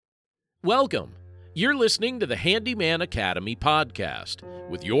Welcome. You're listening to the Handyman Academy podcast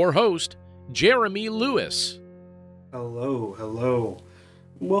with your host, Jeremy Lewis. Hello.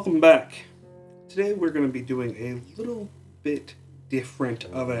 Welcome back. Today we're going to be doing a little bit different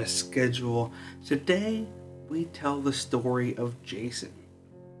of a schedule. Today we tell the story of Jason.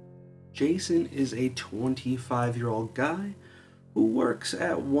 Jason is a 25-year-old guy who works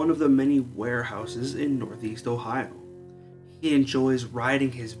at one of the many warehouses in Northeast Ohio. He enjoys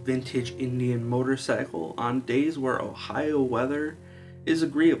riding his vintage Indian motorcycle on days where Ohio weather is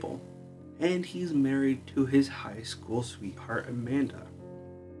agreeable, and he's married to his high school sweetheart Amanda.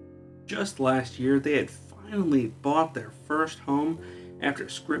 Just last year, they had finally bought their first home after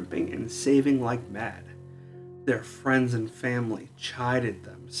scrimping and saving like mad. Their friends and family chided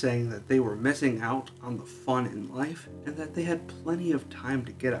them, saying that they were missing out on the fun in life and that they had plenty of time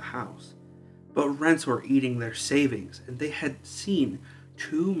to get a house. But rents were eating their savings, and they had seen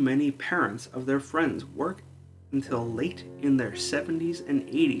too many parents of their friends work until late in their 70s and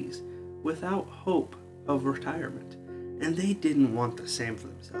 80s without hope of retirement, and they didn't want the same for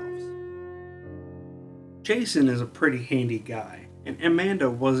themselves. Jason is a pretty handy guy, and Amanda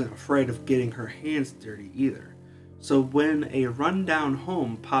wasn't afraid of getting her hands dirty either. So when a rundown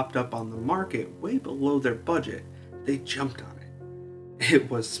home popped up on the market way below their budget, they jumped on it. It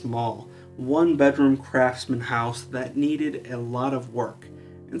was small, one-bedroom craftsman house that needed a lot of work,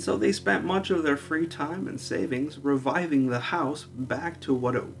 and so they spent much of their free time and savings reviving the house back to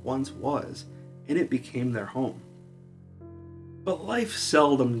what it once was, and it became their home. But life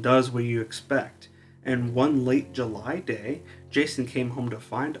seldom does what you expect, and one late July day, Jason came home to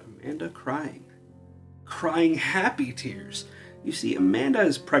find Amanda crying. Crying happy tears. You see, Amanda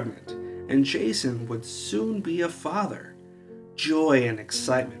is pregnant, and Jason would soon be a father. Joy and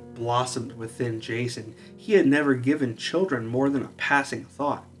excitement blossomed within Jason. He had never given children more than a passing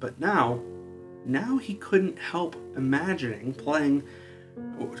thought, but now he couldn't help imagining playing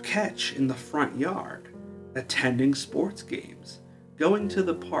catch in the front yard, attending sports games, going to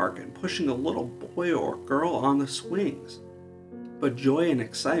the park and pushing a little boy or girl on the swings. But joy and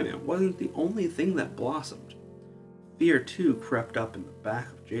excitement wasn't the only thing that blossomed. Fear too crept up in the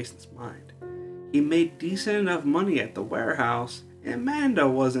back of Jason's mind. He made decent enough money at the warehouse, and Amanda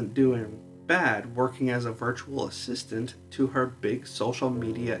wasn't doing bad working as a virtual assistant to her big social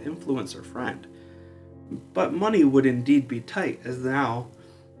media influencer friend. But money would indeed be tight, as now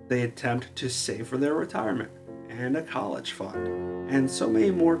they attempt to save for their retirement and a college fund, and so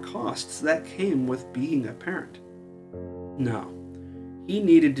many more costs that came with being a parent. No, he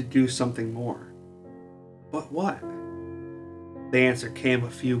needed to do something more. But what? The answer came a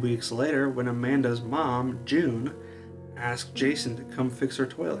few weeks later when Amanda's mom, June, asked Jason to come fix her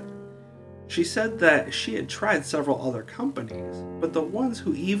toilet. She said that she had tried several other companies, but the ones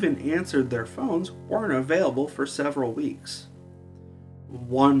who even answered their phones weren't available for several weeks.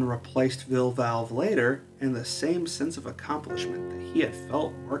 One replaced-ville valve later, and the same sense of accomplishment that he had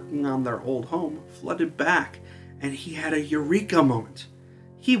felt working on their old home flooded back, and he had a eureka moment.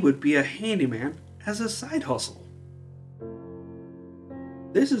 He would be a handyman as a side hustle.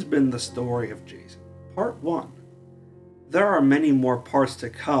 This has been the story of Jason, part 1. There are many more parts to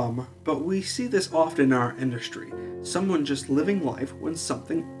come, but we see this often in our industry. Someone just living life when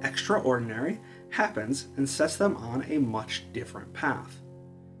something extraordinary happens and sets them on a much different path.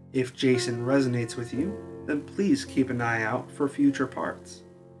 If Jason resonates with you, then please keep an eye out for future parts.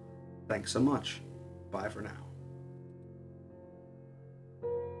 Thanks so much. Bye for now.